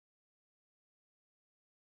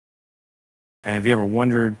And have you ever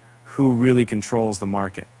wondered who really controls the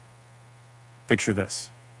market? Picture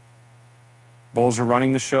this. Bulls are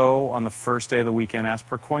running the show on the first day of the weekend as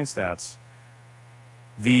per CoinStats.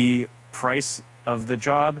 The price of the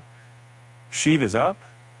job, SHIB, is up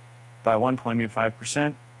by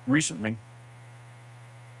 1.85% recently.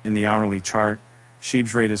 In the hourly chart,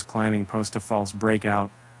 SHIB's rate is climbing post a false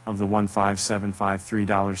breakout of the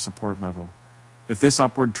 $15753 support level. If this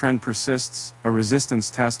upward trend persists, a resistance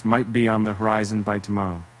test might be on the horizon by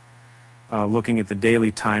tomorrow. Looking at the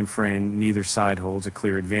daily time frame, neither side holds a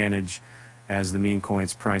clear advantage as the meme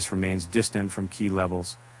coin's price remains distant from key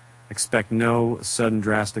levels. Expect no sudden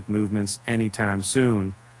drastic movements anytime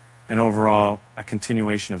soon, and overall a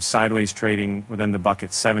continuation of sideways trading within the bucket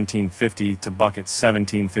 1750 to bucket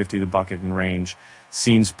 1750, the bucket and range,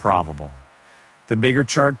 seems probable. The bigger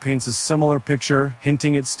chart paints a similar picture,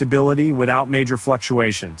 hinting at stability without major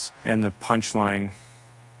fluctuations. And the punchline: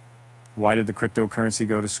 why did the cryptocurrency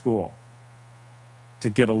go to school? To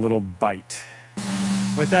get a little bite.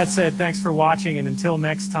 With that said, thanks for watching, and until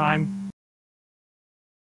next time,